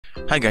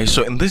Hi guys,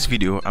 so in this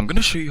video I'm going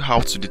to show you how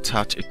to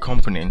detach a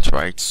component,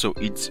 right? So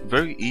it's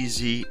very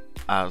easy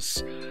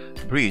as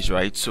breeze,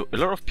 right? So a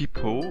lot of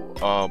people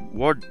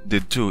what they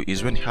do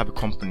is when you have a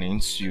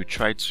component, you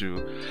try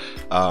to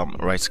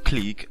right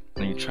click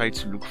and you try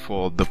to look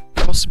for the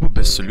possible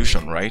best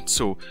solution, right?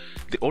 So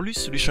the only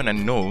solution I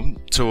know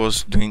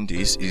towards doing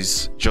this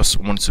is just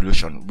one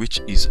solution, which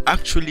is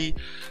actually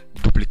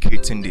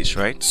duplicating this,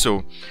 right?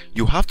 So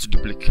you have to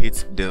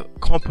duplicate the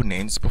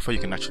components before you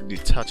can actually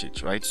detach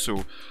it, right? So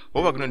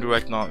what we're going to do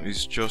right now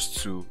is just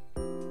to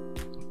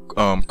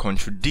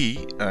Ctrl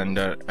D and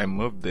I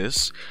move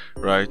this,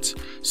 right?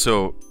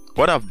 So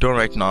what I've done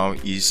right now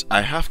is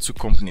I have two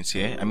components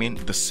here, I mean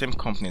the same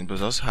component, but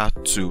I just have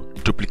to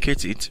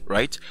duplicate it,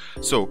 right?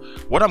 So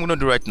what I'm going to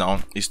do right now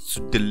is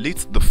to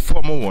delete the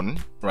former one,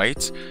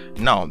 right?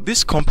 Now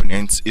this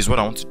component is what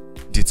I want to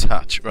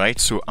detach, right?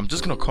 So I'm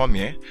just going to come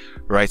here,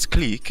 right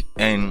click,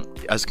 and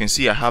as you can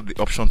see I have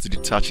the option to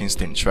detach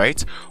instance,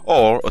 right?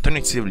 Or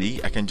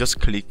alternatively I can just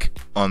click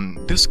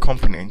on this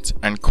component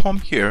and come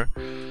here,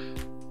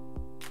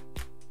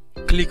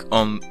 click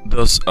on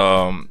this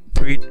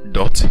three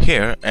dots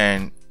here,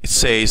 and it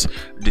says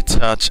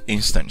detach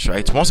instance,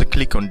 right? Once I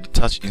click on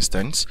detach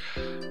instance,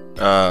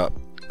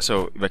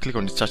 so if I click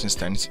on detach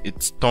instance,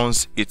 it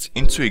turns it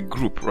into a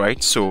group,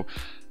 right? So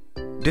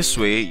this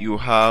way you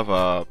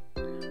have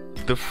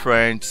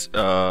different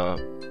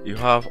you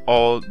have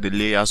all the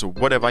layers of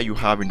whatever you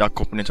have in that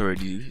component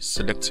already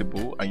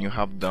selectable, and you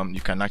have them,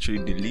 you can actually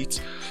delete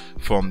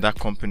from that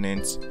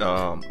component,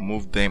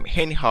 move them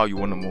anyhow you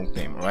want to move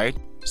them, right?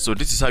 So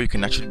this is how you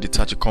can actually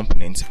detach a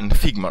component in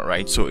Figma,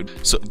 right? So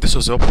this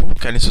was helpful.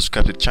 Kindly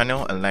subscribe to the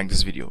channel and like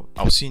this video.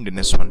 I'll see you in the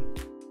next one.